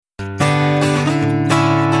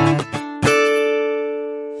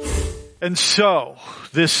And so,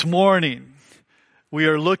 this morning, we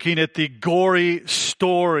are looking at the gory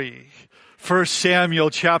story, 1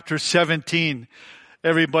 Samuel chapter 17.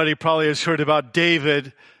 Everybody probably has heard about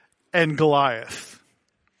David and Goliath.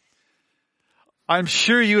 I'm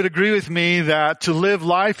sure you would agree with me that to live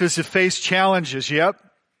life is to face challenges, yep.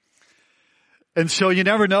 And so you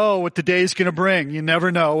never know what the day is going to bring. You never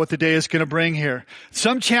know what the day is going to bring here.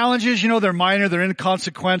 Some challenges, they're minor, they're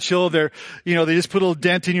inconsequential, they just put a little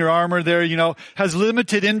dent in your armor there, has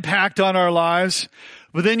limited impact on our lives.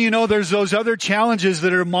 But then, there's those other challenges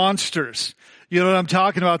that are monsters. You know what I'm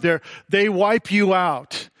talking about there? They wipe you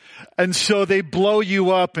out. And so they blow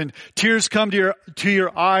you up and tears come to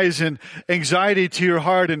your eyes and anxiety to your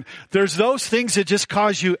heart. And there's those things that just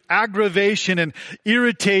cause you aggravation and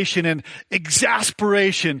irritation and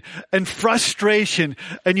exasperation and frustration.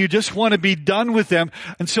 And you just want to be done with them.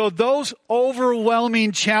 And so those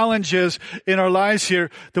overwhelming challenges in our lives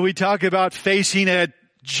here that we talk about facing a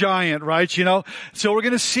giant, right? So we're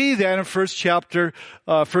going to see that in 1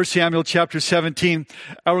 Samuel chapter 17.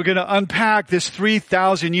 And we're going to unpack this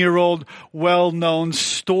 3,000-year-old well-known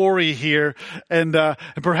story here. And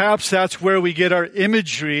perhaps that's where we get our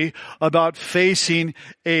imagery about facing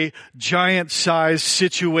a giant-sized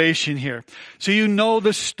situation here. So you know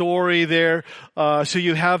the story there. So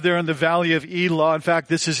you have there in the Valley of Elah. In fact,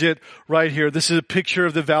 this is it right here. This is a picture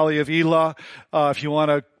of the Valley of Elah. If you want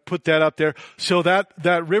to put that up there. So that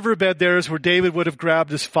riverbed there is where David would have grabbed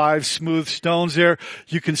his 5 smooth stones there.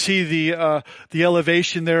 You can see the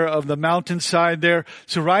elevation there of the mountainside there.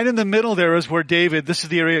 So right in the middle there is where this is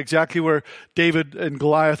the area exactly where David and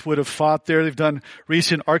Goliath would have fought there. They've done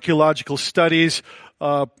recent archaeological studies,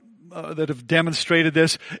 that have demonstrated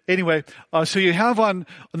this. Anyway, so you have on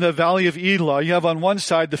the Valley of Elah, you have on one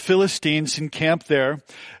side the Philistines encamped there,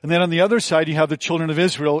 and then on the other side you have the children of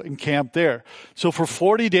Israel encamped there. So for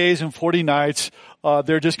 40 days and 40 nights,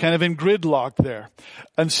 they're just kind of in gridlock there.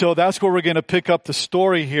 And so that's where we're going to pick up the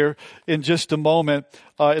story here in just a moment,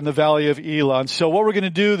 in the Valley of Elah. And so what we're going to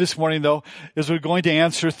do this morning though, is we're going to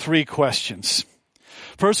answer 3 questions.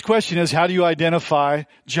 First question is, how do you identify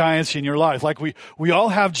giants in your life? Like we all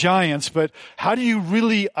have giants, but how do you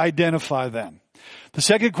really identify them? The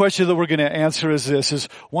second question that we're going to answer is this, is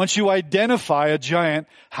once you identify a giant,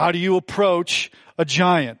 how do you approach a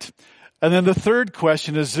giant? And then the third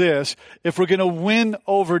question is this, if we're going to win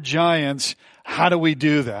over giants, how do we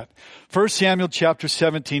do that? 1 Samuel chapter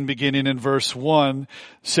 17, beginning in verse 1,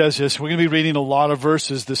 says this. We're going to be reading a lot of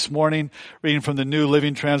verses this morning, reading from the New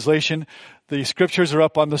Living Translation. The scriptures are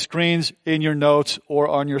up on the screens, in your notes, or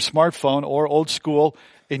on your smartphone, or old school,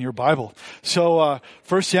 in your Bible. So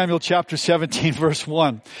 1 Samuel chapter 17, verse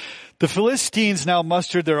 1. The Philistines now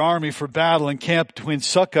mustered their army for battle and camped between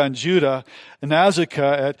Sukkah and Judah and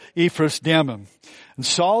Azekah at Ephraim. And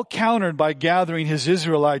Saul countered by gathering his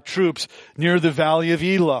Israelite troops near the Valley of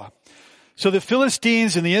Elah. So the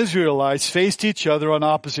Philistines and the Israelites faced each other on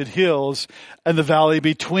opposite hills and the valley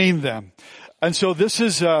between them. And so this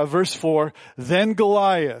is verse 4. Then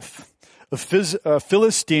Goliath, a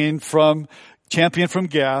Philistine champion from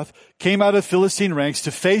Gath, came out of Philistine ranks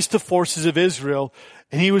to face the forces of Israel,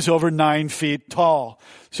 and he was over 9 feet tall.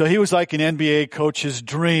 So he was like an NBA coach's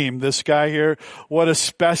dream. This guy here, what a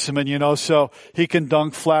specimen, so he can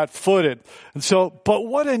dunk flat-footed. And so, but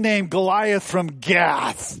what a name, Goliath from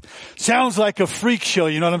Gath. Sounds like a freak show,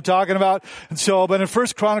 you know what I'm talking about? And so, but in 1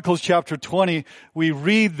 Chronicles chapter 20, we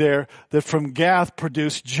read there that from Gath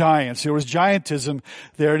produced giants. There was giantism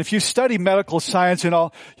there. And if you study medical science and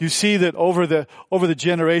all, you see that over the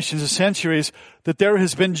generations, the centuries, that there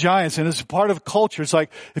has been giants, and it's part of culture. It's like,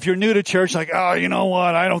 if you're new to church, like, oh, you know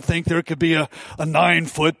what? I don't think there could be a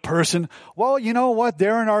 9-foot person. Well, you know what?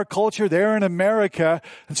 They're in our culture. They're in America.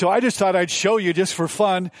 And so I just thought I'd show you just for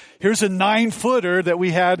fun. Here's a 9-footer that we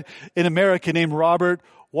had in America named Robert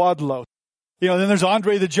Wadlow. Then there's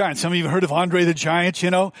Andre the Giant. Some of you have heard of Andre the Giant,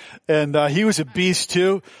 and he was a beast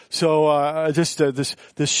too. So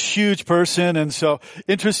this huge person. And so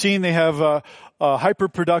interesting, they have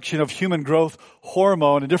hyperproduction of human growth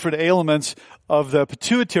hormone and different ailments of the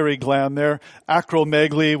pituitary gland there,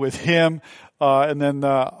 acromegaly with him, and then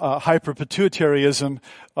hyperpituitaryism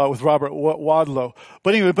with Robert Wadlow.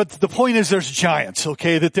 But anyway, but the point is there's giants,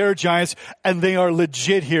 okay, that there are giants, and they are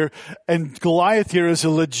legit here. And Goliath here is a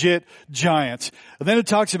legit giant. And then it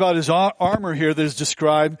talks about his armor here that is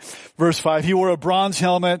described. Verse 5, he wore a bronze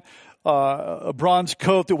helmet, a bronze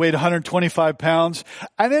coat that weighed 125 pounds.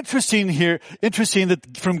 And interesting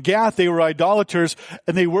that from Gath they were idolaters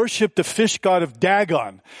and they worshipped the fish god of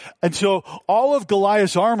Dagon. And so all of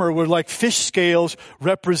Goliath's armor were like fish scales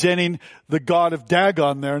representing the god of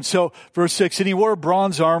Dagon there. And so verse 6, and he wore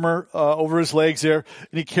bronze armor over his legs there,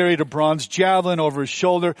 and he carried a bronze javelin over his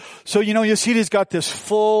shoulder. So, you see he's got this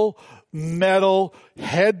full metal,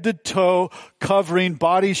 head to toe, covering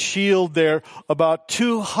body shield there, about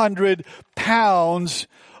 200 pounds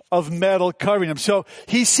of metal covering him. So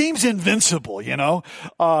he seems invincible,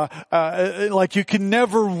 like you can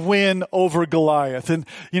never win over Goliath. And,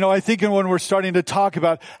 I think when we're starting to talk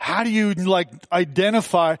about how do you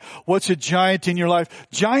identify what's a giant in your life,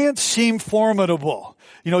 giants seem formidable.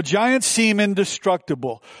 Giants seem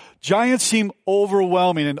indestructible. Giants seem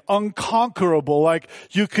overwhelming and unconquerable, like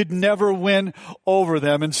you could never win over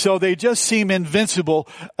them. And so they just seem invincible,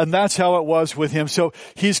 and that's how it was with him. So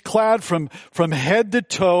he's clad from head to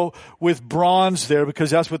toe with bronze there,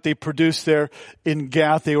 because that's what they produced there in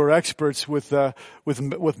Gath. They were experts with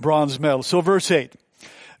bronze metal. So verse 8,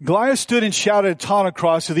 Goliath stood and shouted a taunt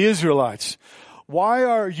across to the Israelites. Why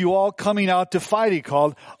are you all coming out to fight? He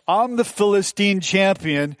called. I'm the Philistine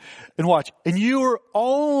champion. And watch. And you are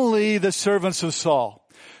only the servants of Saul.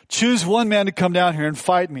 Choose one man to come down here and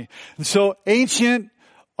fight me. And so ancient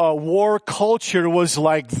war culture was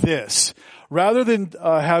like this. Rather than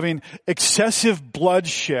having excessive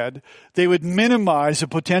bloodshed, they would minimize the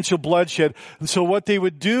potential bloodshed. And so what they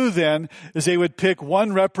would do then is they would pick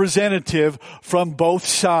one representative from both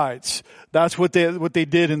sides. That's what they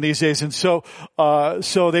did in these days. And so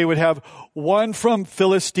they would have one from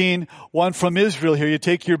Philistine, one from Israel here. You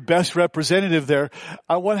take your best representative there.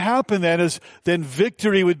 What happened then is then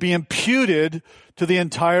victory would be imputed to the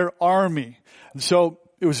entire army. And so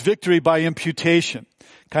it was victory by imputation.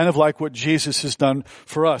 Kind of like what Jesus has done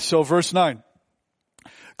for us. So verse 9.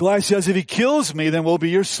 Goliath says, if he kills me, then we'll be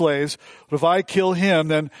your slaves. But if I kill him,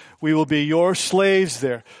 then we will be your slaves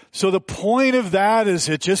there. So the point of that is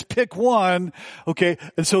that just pick one, okay?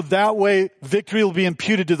 And so that way, victory will be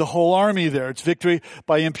imputed to the whole army there. It's victory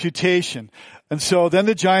by imputation. And so then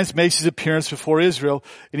the giant makes his appearance before Israel,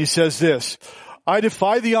 and he says this, I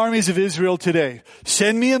defy the armies of Israel today.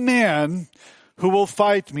 Send me a man who will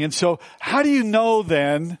fight me. And so how do you know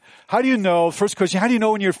then? First question, how do you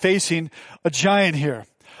know when you're facing a giant here?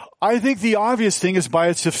 I think the obvious thing is by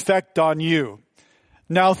its effect on you.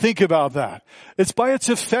 Now think about that. It's by its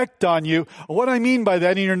effect on you. What I mean by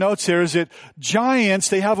that in your notes there is that giants,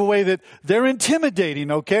 they have a way that they're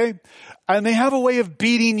intimidating, okay? And they have a way of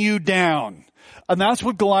beating you down. And that's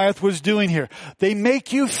what Goliath was doing here. They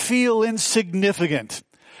make you feel insignificant.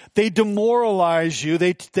 They demoralize you.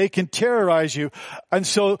 They can terrorize you. And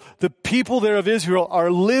so the people there of Israel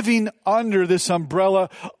are living under this umbrella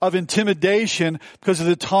of intimidation because of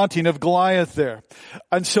the taunting of Goliath there.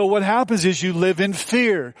 And so what happens is you live in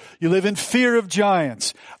fear. You live in fear of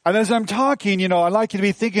giants. And as I'm talking, I'd like you to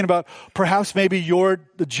be thinking about perhaps maybe you're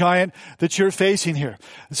the giant that you're facing here.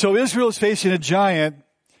 And so Israel is facing a giant,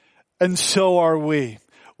 and so are we.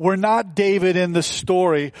 We're not David in the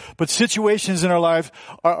story, but situations in our life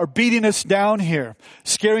are beating us down here,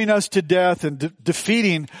 scaring us to death and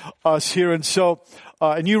defeating us here. And so,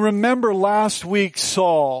 and you remember last week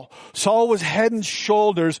Saul. Saul was head and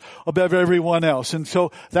shoulders above everyone else. And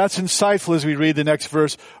so that's insightful as we read the next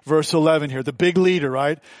verse 11 here. The big leader,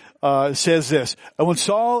 right? Says this, and when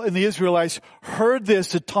Saul and the Israelites heard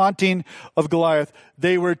this, the taunting of Goliath,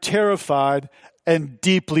 they were terrified and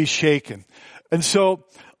deeply shaken. And so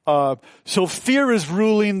fear is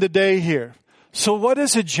ruling the day here. So what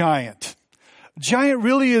is a giant? A giant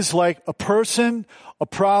really is like a person, a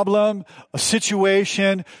problem, a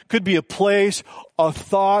situation, could be a place, a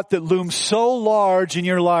thought that looms so large in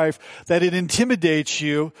your life that it intimidates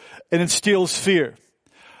you and instills fear.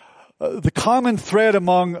 The common thread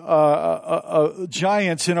among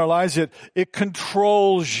giants in our lives is that it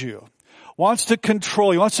controls you. He wants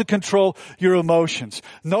to control your emotions.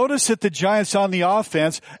 Notice that the giant's on the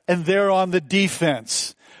offense and they're on the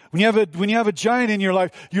defense. When you have a giant in your life,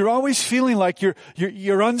 you're always feeling like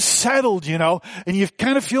you're unsettled, and you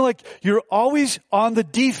kind of feel like you're always on the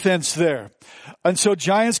defense there. And so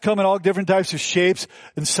giants come in all different types of shapes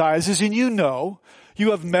and sizes, and you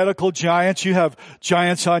have medical giants, you have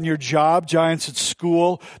giants on your job, giants at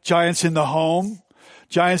school, giants in the home,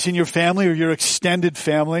 giants in your family or your extended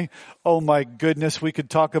family. Oh my goodness, we could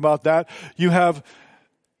talk about that. You have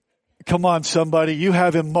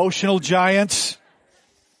emotional giants.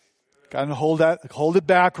 Kind of hold it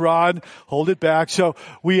back, Rod. Hold it back. So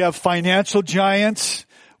we have financial giants.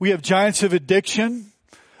 We have giants of addiction.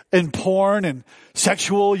 and porn and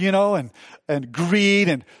sexual, and greed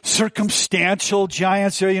and circumstantial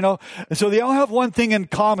giants there, And so they all have one thing in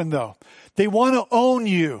common though. They want to own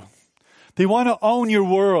you. They want to own your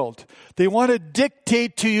world. They want to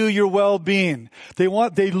dictate to you your well-being. They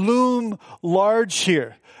loom large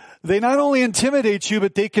here. They not only intimidate you,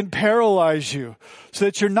 but they can paralyze you so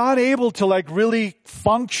that you're not able to really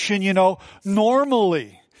function,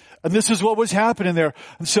 normally. And this is what was happening there.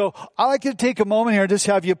 And so I like to take a moment here and just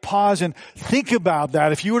have you pause and think about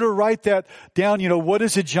that. If you were to write that down, what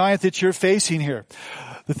is the giant that you're facing here?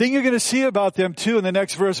 The thing you're going to see about them too in the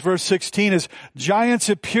next verse 16, is giants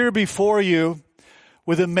appear before you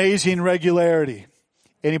with amazing regularity.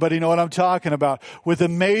 Anybody know what I'm talking about? With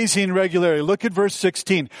amazing regularity. Look at verse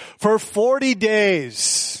 16. For 40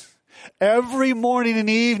 days, every morning and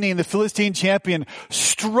evening, the Philistine champion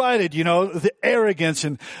strutted, the arrogance,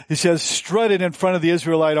 and he says strutted in front of the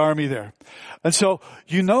Israelite army there. And so,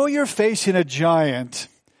 you're facing a giant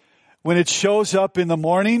when it shows up in the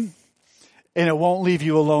morning and it won't leave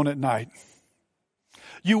you alone at night.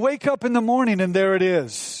 You wake up in the morning and there it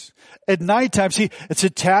is. At nighttime, see, it's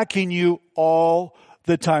attacking you all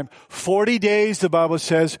the time. 40 days, the Bible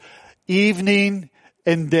says, evening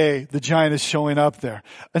and day, the giant is showing up there.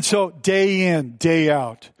 And so day in, day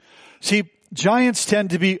out. See, giants tend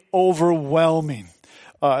to be overwhelming.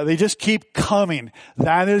 They just keep coming.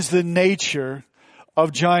 That is the nature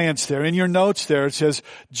of giants there. In your notes there, it says,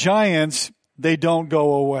 giants, they don't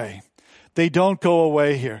go away. They don't go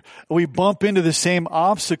away here. We bump into the same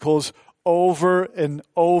obstacles over and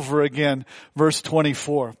over again. Verse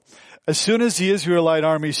 24. As soon as the Israelite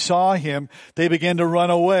army saw him, they began to run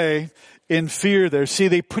away in fear there. See,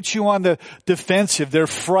 they put you on the defensive. They're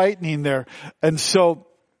frightening there. And so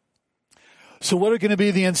what are going to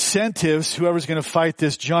be the incentives, whoever's going to fight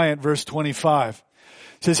this giant? Verse 25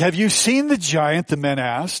 says, have you seen the giant? The men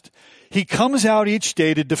asked. He comes out each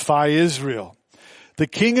day to defy Israel. The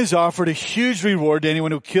king has offered a huge reward to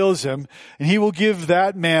anyone who kills him, and he will give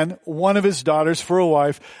that man one of his daughters for a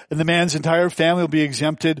wife, and the man's entire family will be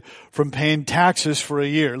exempted from paying taxes for a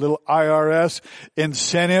year. Little IRS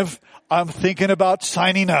incentive. I'm thinking about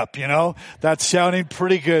signing up, That's sounding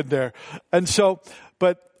pretty good there. And so,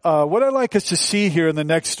 but what I'd like us to see here in the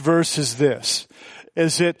next verse is this,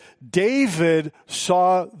 is that David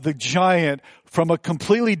saw the giant from a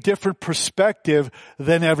completely different perspective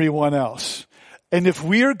than everyone else. And if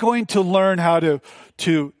we are going to learn how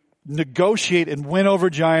to negotiate and win over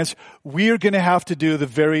giants, we are going to have to do the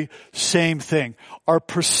very same thing. Our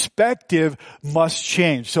perspective must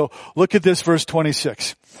change. So look at this, verse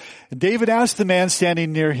 26. And David asked the man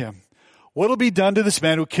standing near him, what will be done to this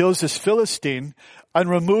man who kills this Philistine and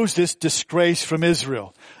removes this disgrace from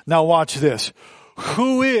Israel? Now watch this.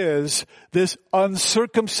 Who is this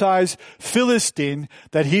uncircumcised Philistine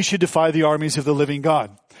that he should defy the armies of the living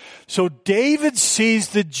God? So David sees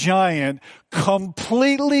the giant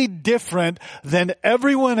completely different than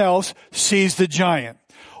everyone else sees the giant.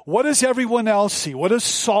 What does everyone else see? What does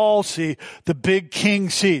Saul see? The big king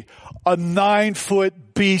see? A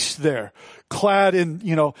 9-foot beast there, clad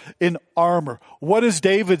in armor. What does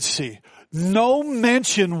David see? No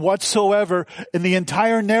mention whatsoever in the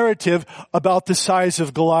entire narrative about the size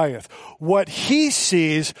of Goliath. What he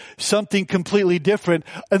sees, something completely different,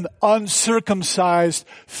 an uncircumcised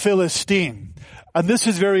Philistine. And this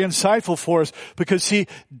is very insightful for us because see,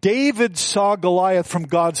 David saw Goliath from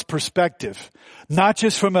God's perspective, not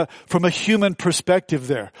just from a human perspective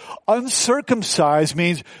there. Uncircumcised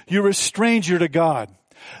means you're a stranger to God.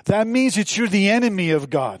 That means that you're the enemy of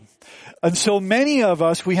God. And so many of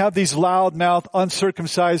us, we have these loud-mouthed,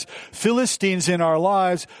 uncircumcised Philistines in our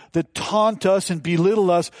lives that taunt us and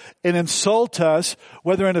belittle us and insult us,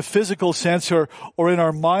 whether in a physical sense or in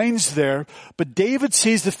our minds there. But David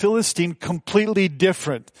sees the Philistine completely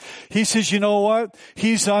different. He says, you know what?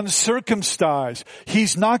 He's uncircumcised.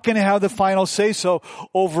 He's not going to have the final say-so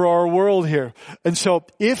over our world here. And so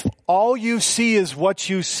if all you see is what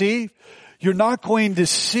you see, you're not going to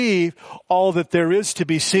see all that there is to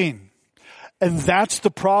be seen. And that's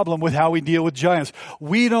the problem with how we deal with giants.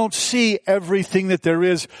 We don't see everything that there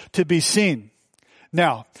is to be seen.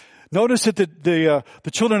 Now, notice that the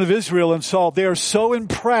children of Israel and Saul, they're so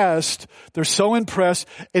impressed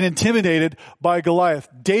and intimidated by Goliath.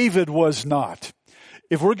 David was not.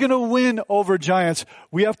 If we're going to win over giants,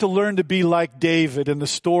 we have to learn to be like David in the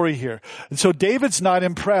story here. And so David's not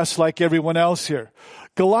impressed like everyone else here.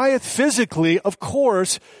 Goliath physically, of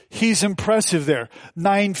course, he's impressive there.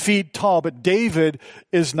 9 feet tall, but David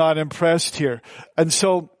is not impressed here. And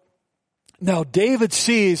so now David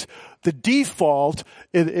sees the default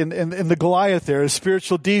in the Goliath there, a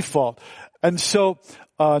spiritual default. And so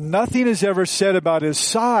nothing is ever said about his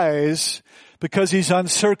size because he's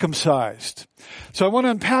uncircumcised. So I want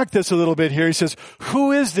to unpack this a little bit here. He says,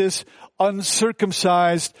 who is this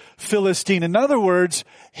uncircumcised Philistine? In other words,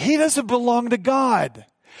 he doesn't belong to God.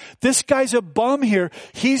 This guy's a bum here.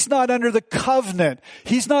 He's not under the covenant.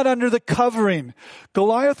 He's not under the covering.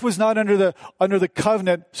 Goliath was not under the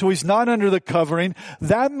covenant, so he's not under the covering.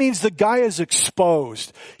 That means the guy is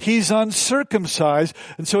exposed. He's uncircumcised.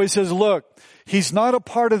 And so he says, look, he's not a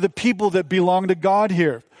part of the people that belong to God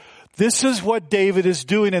here. This is what David is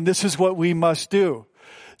doing, and this is what we must do.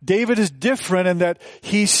 David is different in that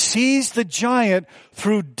he sees the giant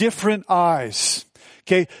through different eyes.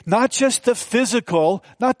 Okay, not just the physical,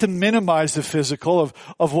 not to minimize the physical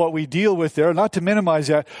of what we deal with there, not to minimize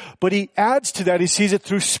that, but he adds to that, he sees it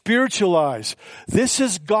through spiritual eyes. This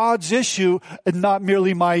is God's issue and not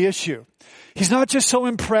merely my issue. He's not just so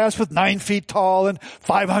impressed with 9 feet tall and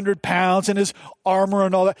 500 pounds and his armor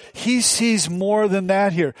and all that. He sees more than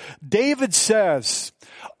that here. David says,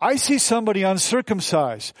 I see somebody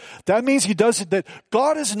uncircumcised. That means that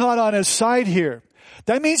God is not on his side here.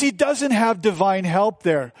 That means he doesn't have divine help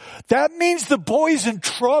there. That means the boy's in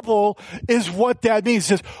trouble is what that means.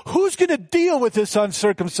 He says, who's going to deal with this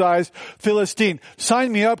uncircumcised Philistine?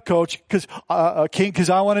 Sign me up, coach, king, because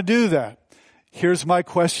I want to do that. Here's my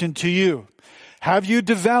question to you. Have you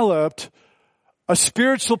developed a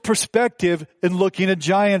spiritual perspective in looking at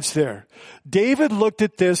giants there? David looked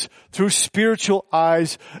at this through spiritual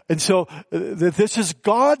eyes, and so this is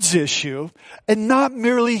God's issue and not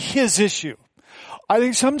merely his issue. I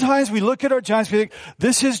think sometimes we look at our giants, we think,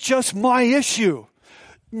 this is just my issue.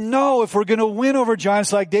 No, if we're going to win over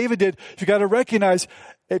giants like David did, you got to recognize,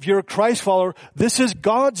 if you're a Christ follower, this is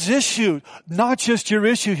God's issue, not just your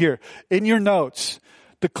issue here. In your notes,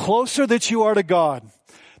 the closer that you are to God,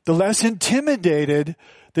 the less intimidated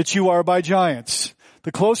that you are by giants.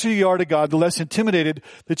 The closer you are to God, the less intimidated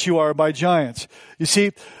that you are by giants. You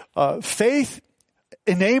see, faith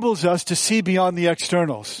enables us to see beyond the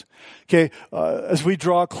externals. Okay, as we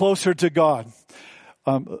draw closer to God,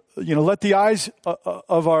 let the eyes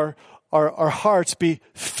of our hearts be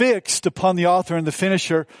fixed upon the author and the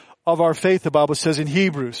finisher of our faith, the Bible says in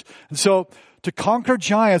Hebrews. And so to conquer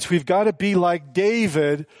giants, we've got to be like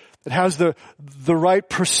David that has the right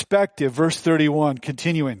perspective. Verse 31,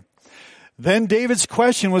 continuing. Then David's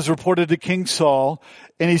question was reported to King Saul,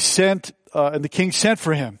 and the king sent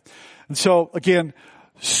for him. And so again,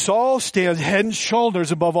 Saul stands head and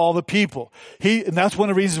shoulders above all the people. And that's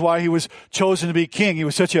one of the reasons why he was chosen to be king. He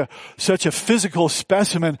was such a physical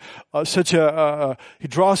specimen, he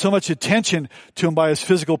draws so much attention to him by his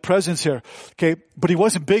physical presence here. Okay, but he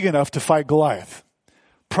wasn't big enough to fight Goliath.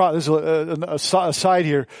 There's a side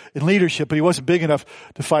here in leadership, but he wasn't big enough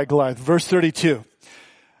to fight Goliath. Verse 32.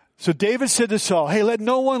 So David said to Saul, hey, let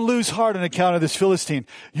no one lose heart on account of this Philistine.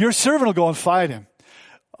 Your servant will go and fight him.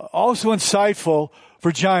 Also insightful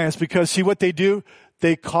for giants, because see what they do?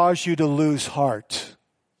 They cause you to lose heart.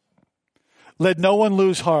 Let no one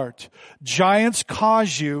lose heart. Giants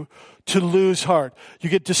cause you to lose heart. You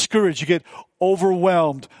get discouraged. You get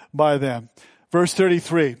overwhelmed by them. Verse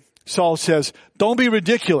 33, Saul says, don't be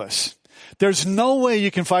ridiculous. There's no way you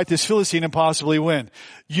can fight this Philistine and possibly win.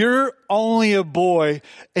 You're only a boy,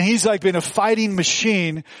 and he's like been a fighting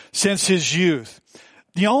machine since his youth.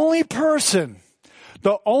 The only person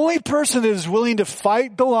that is willing to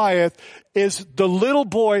fight Goliath is the little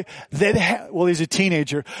boy he's a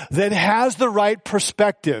teenager, that has the right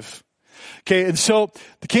perspective. Okay, and so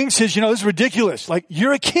the king says, this is ridiculous. Like,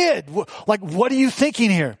 you're a kid. Like, what are you thinking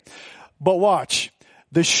here? But watch.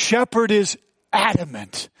 The shepherd is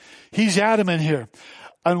adamant. He's adamant here.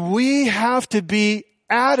 And we have to be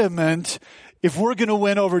adamant if we're going to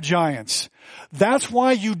win over giants. That's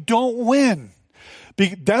why you don't win.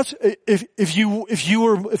 That's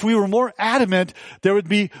if we were more adamant, there would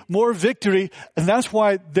be more victory, and that's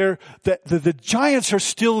why the giants are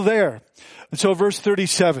still there. And so verse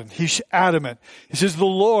 37, he's adamant. He says, the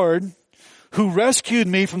Lord who rescued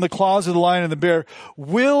me from the claws of the lion and the bear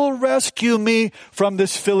will rescue me from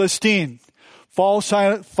this Philistine.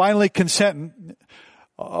 Finally consenting.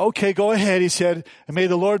 Okay, go ahead, he said, and may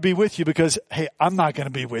the Lord be with you, because, hey, I'm not going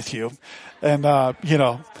to be with you. And, none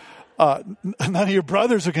of your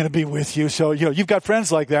brothers are going to be with you. So, you've got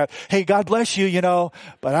friends like that. Hey, God bless you,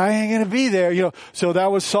 but I ain't going to be there, So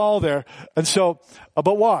that was Saul there. And so,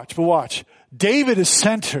 but watch. David is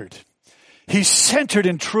centered. He's centered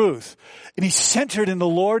in truth. And he's centered in the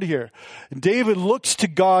Lord here. And David looks to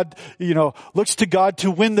God, looks to God to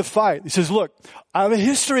win the fight. He says, look, I have a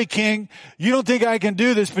history, King. You don't think I can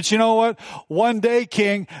do this, but you know what? One day,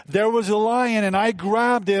 King, there was a lion and I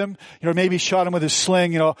grabbed him, maybe shot him with a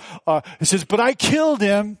sling, he says, but I killed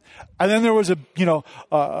him. And then there was a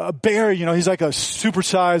bear, he's like a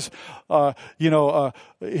supersized,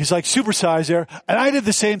 he's like supersized there. And I did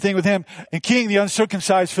the same thing with him. And King, the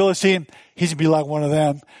uncircumcised Philistine, he's going to be like one of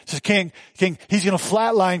them. He says, King, he's going to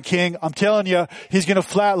flatline, King. I'm telling you, he's going to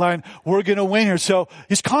flatline. We're going to win here. So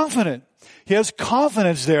he's confident. He has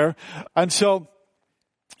confidence there. And so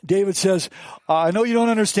David says, I know you don't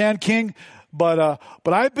understand, King, but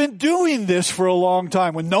I've been doing this for a long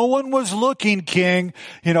time. When no one was looking, King,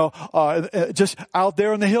 just out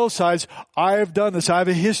there on the hillsides, I have done this. I have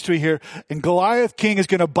a history here. And Goliath, King, is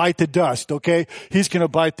going to bite the dust, okay? He's going to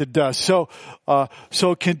bite the dust. So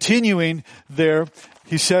continuing there,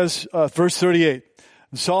 he says, verse 38,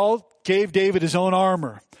 and Saul gave David his own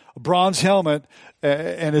armor, a bronze helmet,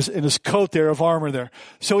 and his coat there of armor there.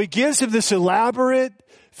 So he gives him this elaborate,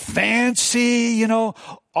 fancy,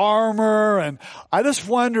 armor. And I just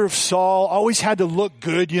wonder if Saul always had to look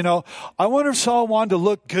good, I wonder if Saul wanted to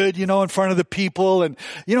look good, in front of the people. And,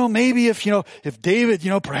 maybe if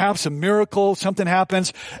David, perhaps a miracle, something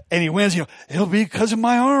happens and he wins, it'll be because of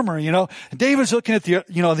my armor, And David's looking at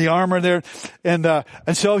the armor there. And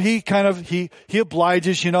so he he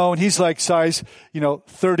obliges, and he's like size,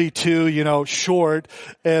 32, short.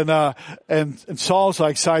 And Saul's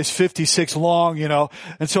like size 56 long,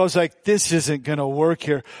 And so I was like, this isn't going to work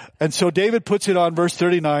here. And so David puts it on, verse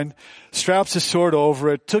 39, straps his sword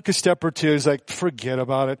over it, took a step or two. He's like, forget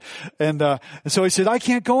about it. And so he said, I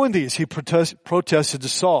can't go in these. He protested to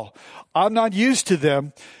Saul. I'm not used to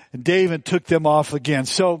them. And David took them off again.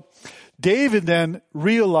 So David then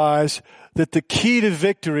realized that the key to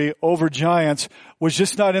victory over giants was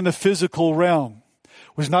just not in the physical realm.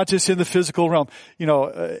 Was not just in the physical realm.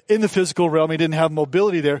 In the physical realm, he didn't have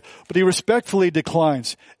mobility there, but he respectfully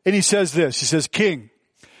declines. And he says this, he says, King,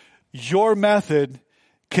 your method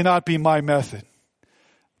cannot be my method.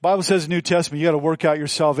 The Bible says in the New Testament, you got to work out your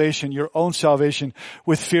salvation, your own salvation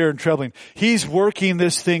with fear and trembling. He's working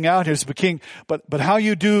this thing out here. So, King, but how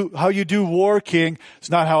you do war, King, is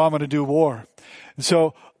not how I'm going to do war. And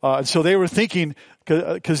so they were thinking,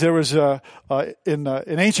 because there was, in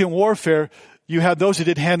ancient warfare, you had those that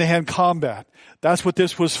did hand-to-hand combat. That's what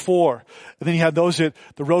this was for. And then you had those that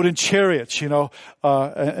rode in chariots, but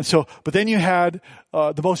then you had,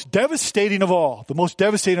 the most devastating of all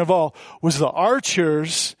was the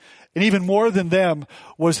archers, and even more than them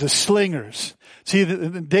was the slingers. See,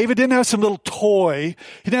 David didn't have some little toy.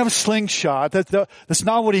 He didn't have a slingshot. That's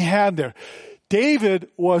not what he had there. David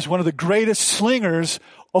was one of the greatest slingers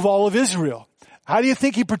of all of Israel. How do you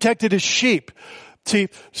think he protected his sheep? See,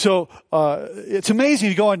 so it's amazing.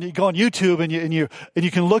 You go on YouTube and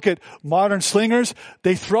you can look at modern slingers.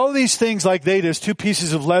 They throw these things like there's two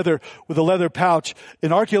pieces of leather with a leather pouch.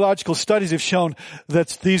 And archaeological studies have shown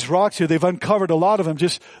that these rocks here, they've uncovered a lot of them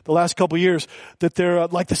just the last couple of years, that they're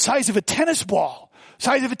like the size of a tennis ball.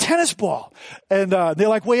 And they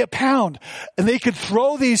like weigh a pound. And they could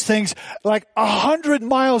throw these things like 100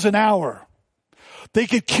 miles an hour. They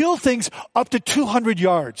could kill things up to 200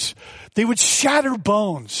 yards. They would shatter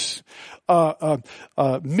bones.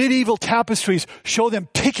 Medieval tapestries show them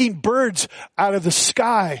picking birds out of the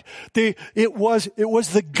sky. It was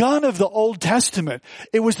the gun of the Old Testament.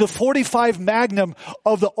 It was the .45 Magnum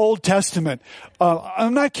of the Old Testament.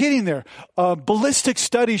 I'm not kidding there. Ballistic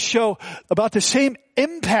studies show about the same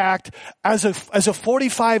impact as a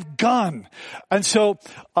 .45 gun. And so,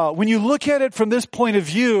 when you look at it from this point of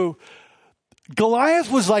view, Goliath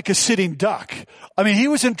was like a sitting duck. I mean, he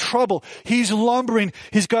was in trouble. He's lumbering.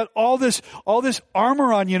 He's got all this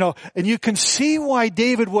armor on, and you can see why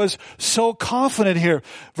David was so confident here.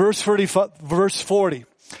 Verse 40.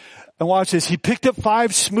 And watch this. He picked up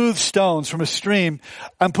 5 smooth stones from a stream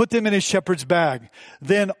and put them in his shepherd's bag.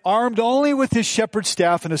 Then, armed only with his shepherd's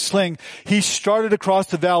staff and a sling, he started across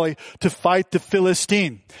the valley to fight the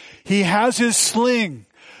Philistine. He has his sling,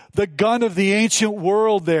 the gun of the ancient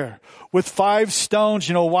world there, with 5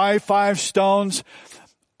 stones. Why 5 stones?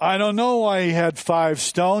 I don't know why he had 5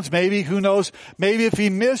 stones. Maybe, who knows? Maybe if he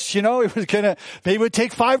missed, maybe it would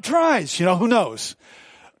take 5 tries. Who knows?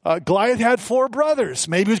 Goliath had 4 brothers.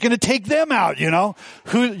 Maybe he was going to take them out, he's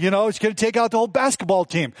going to take out the whole basketball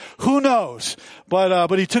team. Who knows?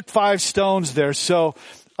 But he took 5 stones there. So,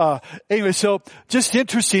 anyway, so just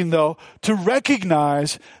interesting though, to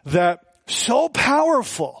recognize that so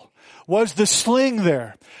powerful was the sling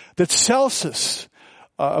there, that Celsus,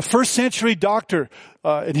 A first century doctor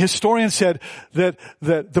and historian said that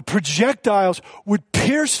the projectiles would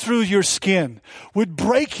pierce through your skin, would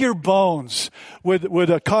break your bones,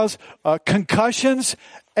 would cause concussions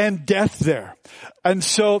and death there. And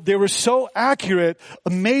so they were so accurate,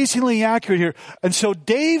 amazingly accurate here. And so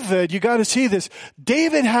David, you got to see this.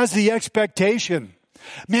 David has the expectation.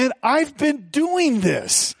 Man, I've been doing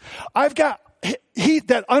this.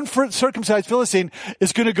 That uncircumcised Philistine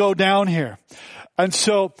is going to go down here. And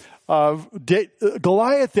so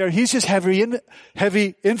Goliath there, he's just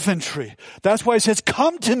heavy infantry. That's why he says,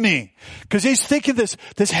 come to me. Because he's thinking this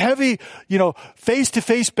heavy,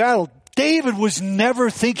 face-to-face battle. David was never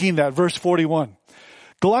thinking that, verse 41.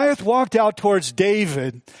 Goliath walked out towards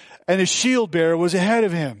David, and his shield bearer was ahead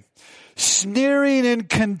of him, sneering in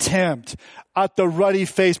contempt at the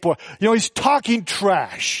ruddy-faced boy. He's talking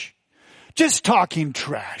trash. Just talking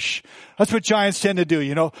trash. That's what giants tend to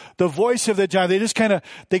do, The voice of the giant,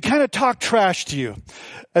 they kind of talk trash to you.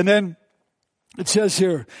 And then it says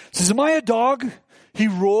here, am I a dog? He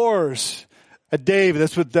roars at David.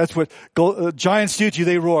 That's what giants do to you.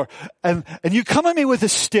 They roar. And you come at me with a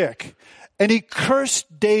stick. And he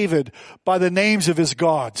cursed David by the names of his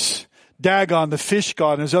gods. Dagon, the fish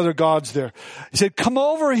god, and his other gods there. He said, come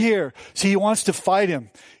over here. See, he wants to fight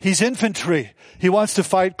him. He's infantry. He wants to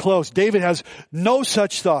fight close. David has no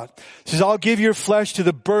such thought. He says, I'll give your flesh to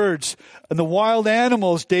the birds and the wild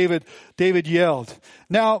animals, David yelled.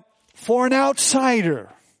 Now, for an outsider,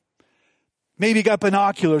 maybe he got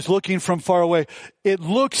binoculars looking from far away, it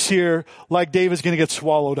looks here like David's going to get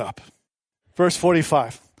swallowed up. Verse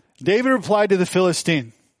 45. David replied to the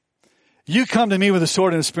Philistine, you come to me with a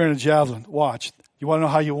sword and a spear and a javelin. Watch. You want to know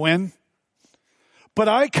how you win? But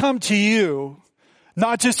I come to you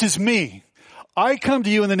not just as me. I come to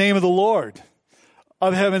you in the name of the Lord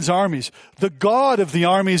of heaven's armies, the God of the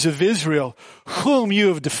armies of Israel, whom you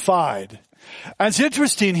have defied. And it's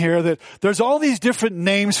interesting here that there's all these different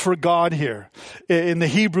names for God here in the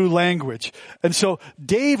Hebrew language. And so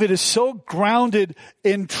David is so grounded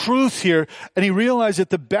in truth here, and he realized that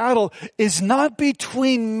the battle is not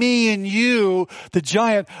between me and you, the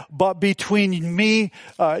giant, but between me,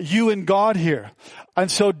 you and God here.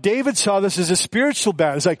 And so David saw this as a spiritual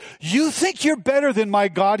battle. It's like, you think you're better than my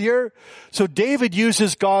God here? So David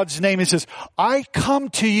uses God's name. He says, I come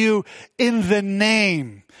to you in the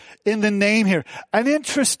name here. And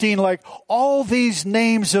interesting, like all these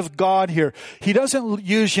names of God here. He doesn't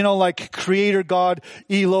use, like creator God,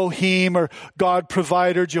 Elohim, or God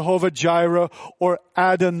provider, Jehovah Jireh, or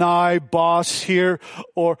Adonai, boss here,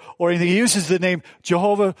 or anything. He uses the name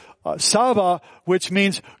Jehovah Sabbath, which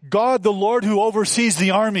means God the Lord who oversees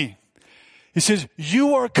the army. He says,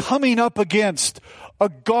 you are coming up against a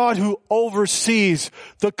God who oversees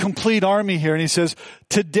the complete army here. And he says,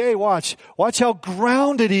 today, watch how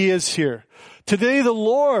grounded he is here. Today the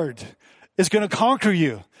Lord is going to conquer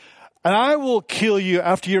you. And I will kill you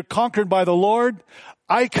after you're conquered by the Lord.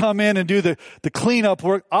 I come in and do the cleanup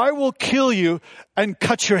work. I will kill you and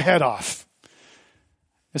cut your head off.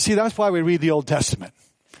 And see, that's why we read the Old Testament.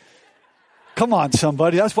 Come on,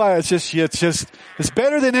 somebody. That's why it's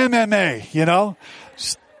better than MMA,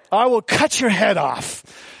 I will cut your head off.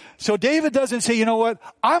 So David doesn't say, you know what?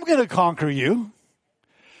 I'm going to conquer you.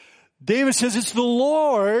 David says it's the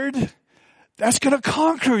Lord that's going to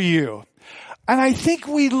conquer you. And I think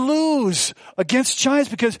we lose against giants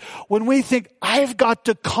because when we think, I've got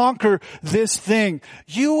to conquer this thing,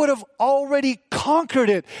 you would have already conquered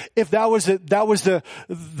it if that was the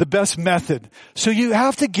best method. So you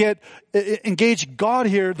have to engage God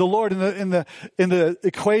here, the Lord in the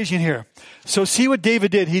equation here. So see what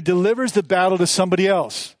David did. He delivers the battle to somebody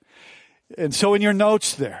else. And so in your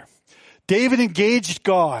notes there, David engaged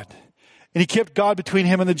God and he kept God between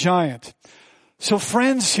him and the giant. So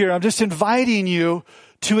friends here, I'm just inviting you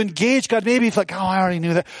to engage God. Maybe it's like, I already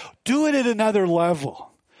knew that. Do it at another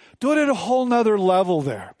level. Do it at a whole nother level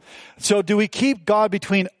there. So do we keep God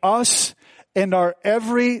between us and our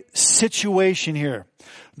every situation here?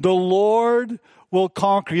 The Lord will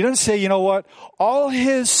conquer. He doesn't say, you know what? All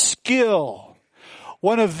his skill,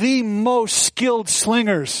 one of the most skilled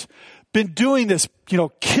slingers, been doing this,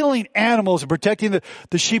 killing animals and protecting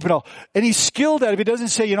the sheep and all. And he's skilled at it. He doesn't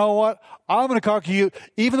say, you know what? I'm going to conquer you.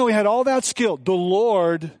 Even though he had all that skill, the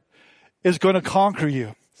Lord is going to conquer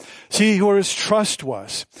you. See where his trust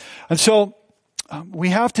was. And so we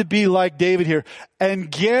have to be like David here and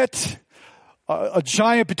get a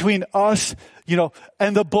giant between us,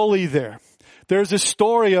 and the bully there. There's a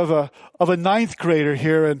story of a ninth grader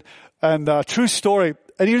here and true story.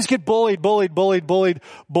 And he just get bullied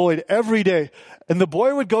every day. And the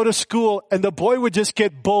boy would go to school and the boy would just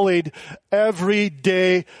get bullied every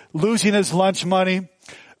day, losing his lunch money.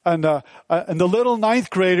 And the little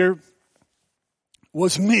 9th grader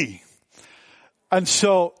was me. And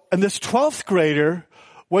this 12th grader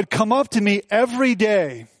would come up to me every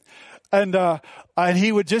day. And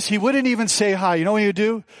he wouldn't even say hi. You know what he would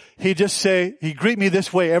do? He'd greet me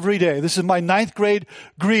this way every day. This is my 9th grade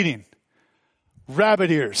greeting.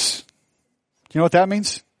 Rabbit ears. You know what that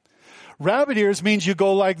means? Rabbit ears means you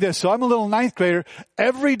go like this. So I'm a little 9th grader.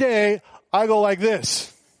 Every day I go like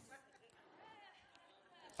this.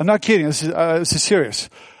 I'm not kidding. This is serious.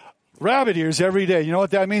 Rabbit ears every day. You know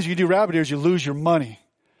what that means? You do rabbit ears, you lose your money.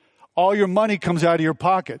 All your money comes out of your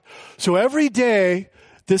pocket. So every day,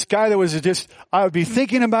 this guy I would be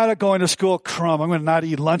thinking about it going to school, crumb, I'm going to not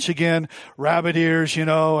eat lunch again, rabbit ears,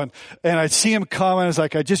 and I'd see him coming. It's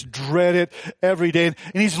like I just dread it every day. And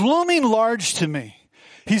he's looming large to me.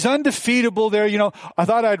 He's undefeatable there, I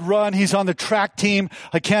thought I'd run. He's on the track team.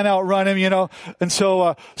 I can't outrun him, And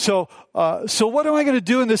so what am I going to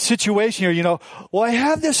do in this situation here, Well, I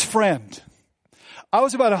have this friend. I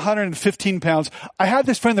was about 115 pounds. I had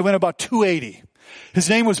this friend that went about 280. His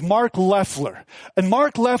name was Mark Leffler. And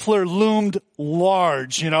Mark Leffler loomed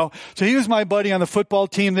large, So he was my buddy on the football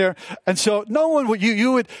team there. And so no one would,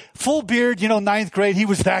 you would, full beard, 9th grade, he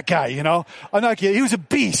was that guy, I'm not kidding. He was a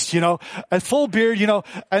beast, and full beard,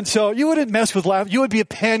 And so you wouldn't mess with Leffler. You would be a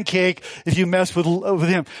pancake if you messed with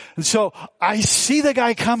him. And so I see the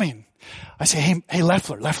guy coming. I say, hey,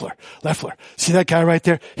 Leffler, see that guy right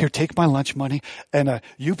there? Here, take my lunch money and,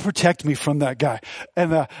 you protect me from that guy.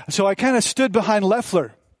 And, so I kind of stood behind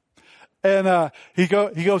Leffler and, he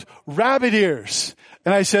goes, rabbit ears.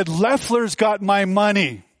 And I said, Leffler's got my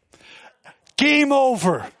money. Game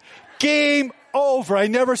over. I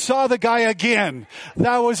never saw the guy again.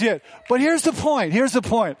 That was it. But here's the point.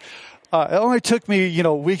 It only took me,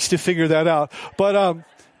 weeks to figure that out. But,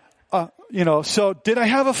 so did I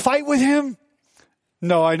have a fight with him?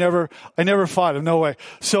 No, I never fought him. No way.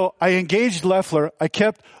 So I engaged Leffler. I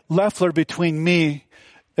kept Leffler between me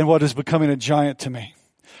and what is becoming a giant to me.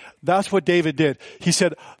 That's what David did. He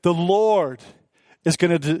said, the Lord is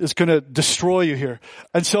going to destroy you here.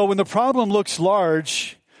 And so when the problem looks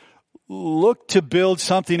large, look to build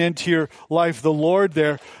something into your life, the Lord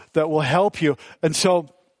there that will help you. And so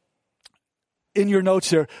in your notes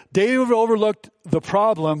there, David overlooked the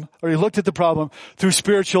problem, or he looked at the problem through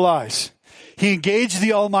spiritual eyes. He engaged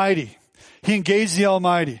the Almighty.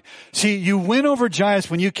 See, you win over giants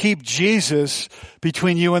when you keep Jesus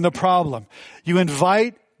between you and the problem. You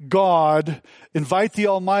invite God, invite the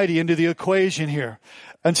Almighty into the equation here.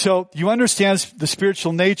 And so you understand the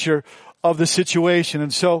spiritual nature of the situation.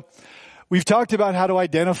 And so we've talked about how to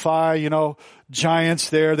identify, giants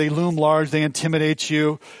there. They loom large. They intimidate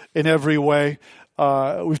you in every way.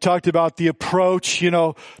 We've talked about the approach,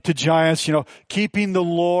 to giants, keeping the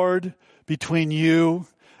Lord between you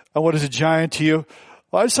and what is a giant to you.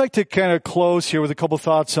 Well, I'd just like to kind of close here with a couple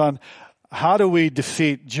thoughts on how do we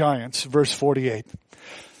defeat giants, verse 48.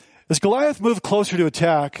 As Goliath moved closer to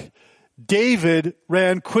attack, David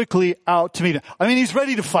ran quickly out to meet him. I mean, he's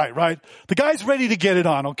ready to fight, right? The guy's ready to get it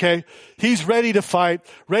on, okay? He's ready to fight,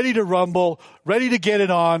 ready to rumble, ready to get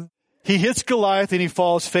it on. He hits Goliath and he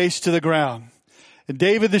falls face to the ground. And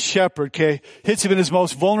David the shepherd, hits him in his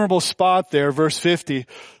most vulnerable spot there, verse 50.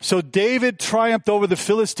 So David triumphed over the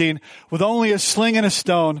Philistine with only a sling and a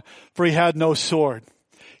stone, for he had no sword.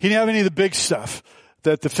 He didn't have any of the big stuff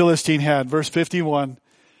that the Philistine had, verse 51.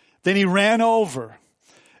 Then he ran over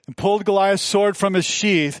and pulled Goliath's sword from his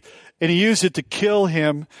sheath, and he used it to kill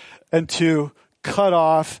him and to cut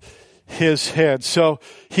off his head. So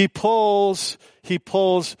he pulls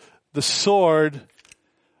the sword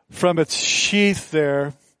from its sheath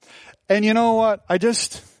there. And you know what?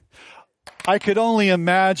 I could only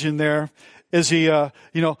imagine there as he,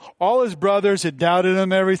 all his brothers had doubted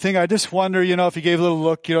him, everything. I just wonder, if he gave a little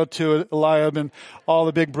look, to Eliab and all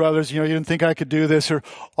the big brothers, you didn't think I could do this, or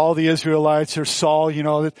all the Israelites, or Saul,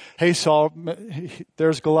 hey Saul,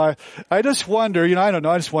 there's Goliath. I just wonder, I don't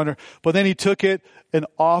know, I just wonder. But then he took it and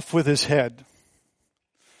off with his head.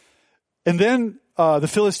 And then, the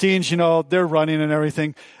Philistines, they're running and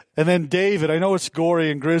everything. And then David, I know it's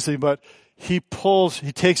gory and grisly, but he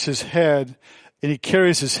takes his head and he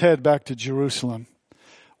carries his head back to Jerusalem.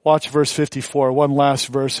 Watch verse 54, one last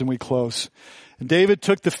verse and we close. And David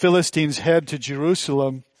took the Philistine's head to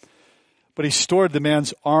Jerusalem, but he stored the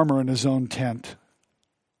man's armor in his own tent.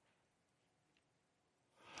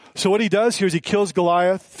 So what he does here is he kills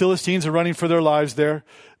Goliath. Philistines are running for their lives there.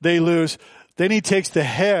 They lose. Then he takes the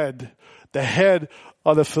head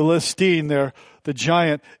of the Philistine there, the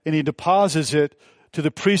giant, and he deposits it to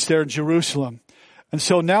the priest there in Jerusalem. And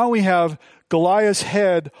so now we have Goliath's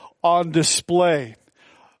head on display.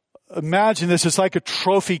 Imagine this is like a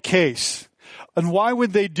trophy case. And why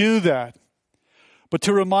would they do that? But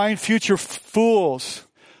to remind future fools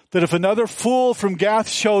that if another fool from Gath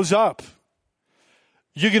shows up,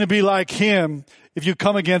 you're going to be like him if you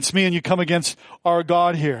come against me and you come against our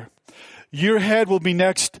God here. Your head will be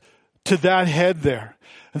next to that head there.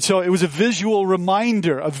 And so it was a visual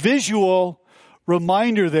reminder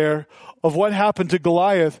there of what happened to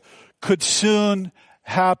Goliath could soon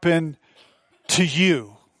happen to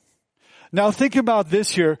you. Now think about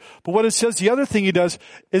this here, but what it says, the other thing he does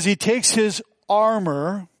is he takes his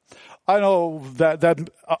armor. I know that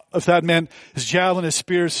if that meant his javelin, his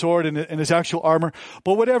spear, his sword, and his actual armor,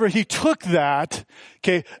 but whatever, he took that,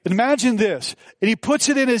 okay, imagine this, and he puts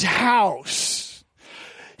it in his house.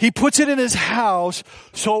 He puts it in his house,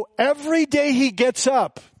 so every day he gets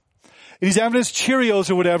up, and he's having his Cheerios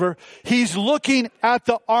or whatever, he's looking at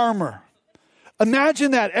the armor.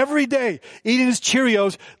 Imagine that every day, eating his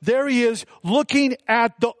Cheerios, there he is looking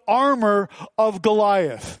at the armor of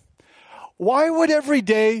Goliath. Why would every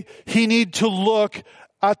day he need to look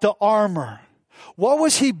at the armor? What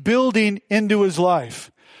was he building into his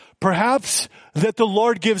life? Perhaps that the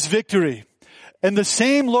Lord gives victory. And the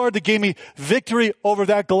same Lord that gave me victory over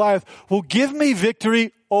that Goliath will give me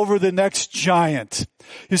victory over the next giant.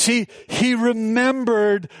 You see, he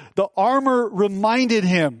remembered, the armor reminded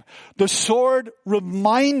him, the sword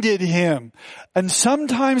reminded him. And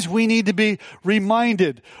sometimes we need to be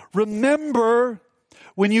reminded. Remember,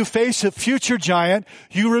 when you face a future giant,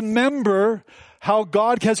 you remember how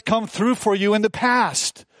God has come through for you in the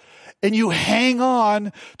past. And you hang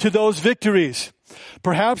on to those victories.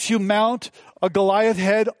 Perhaps you mount a Goliath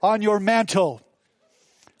head on your mantle.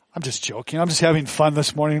 I'm just joking. I'm just having fun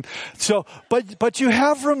this morning. So, but you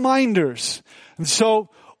have reminders. And so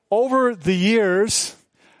over the years,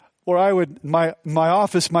 or I would, my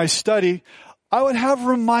office, my study, I would have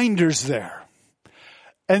reminders there.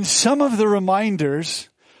 And some of the reminders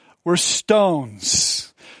were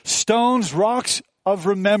stones. Stones, rocks of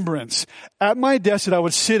remembrance. At my desk that I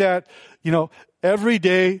would sit at, every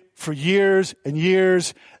day for years and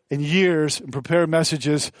years and years and prepare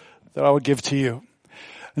messages that I would give to you.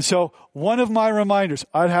 And so one of my reminders,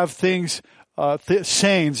 I'd have things,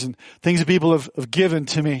 sayings and things that people have given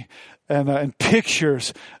to me and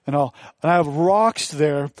pictures and all. And I have rocks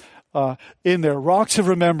there, in there, rocks of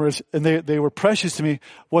remembrance, and they were precious to me,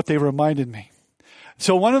 what they reminded me.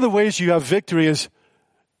 So one of the ways you have victory is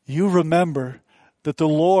you remember that the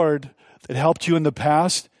Lord that helped you in the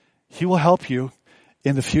past, He will help you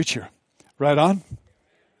in the future. Right on?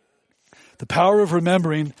 The power of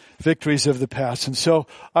remembering victories of the past. And so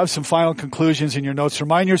I have some final conclusions in your notes.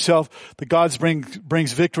 Remind yourself that God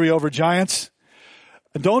brings victory over giants.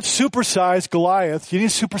 And don't supersize Goliath. You need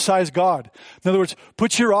to supersize God. In other words,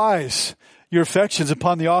 put your eyes, your affections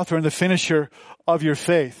upon the author and the finisher of your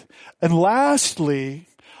faith. And lastly,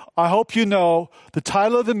 I hope you know the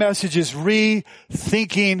title of the message is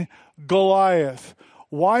Rethinking Goliath.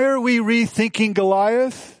 Why are we rethinking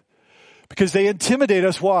Goliath? Because they intimidate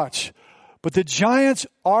us. Watch. But the giants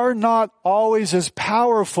are not always as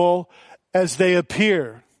powerful as they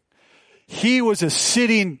appear. He was a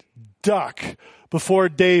sitting duck before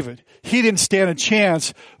David. He didn't stand a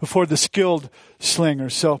chance before the skilled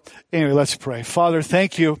slingers. So anyway, let's pray. Father,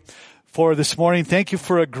 thank you for this morning. Thank you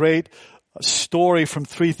for a great story from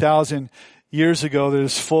 3,000 years ago that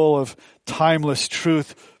is full of timeless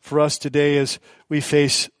truth for us today as we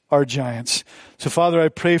face our giants. So Father, I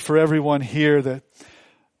pray for everyone here that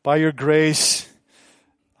by your grace,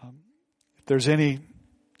 if there's any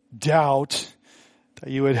doubt, that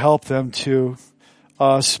you would help them to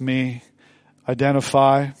me,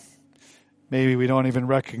 identify. Maybe we don't even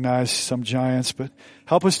recognize some giants, but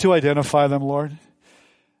help us to identify them, Lord.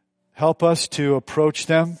 Help us to approach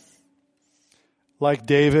them like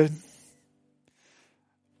David.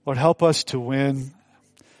 Lord, help us to win.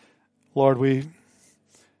 Lord, we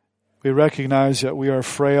recognize that we are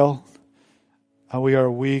frail. And we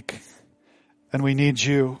are weak, and we need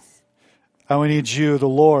you. And we need you, the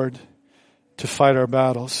Lord, to fight our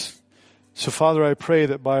battles. So, Father, I pray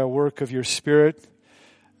that by a work of your Spirit,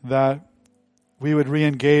 that we would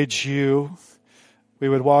re-engage you. We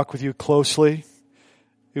would walk with you closely.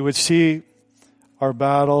 We would see our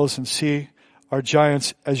battles and see our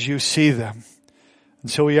giants as you see them.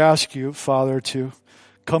 And so we ask you, Father, to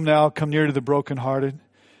come now, come near to the brokenhearted,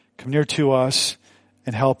 come near to us,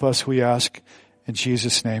 and help us, we ask. In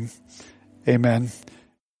Jesus' name, amen.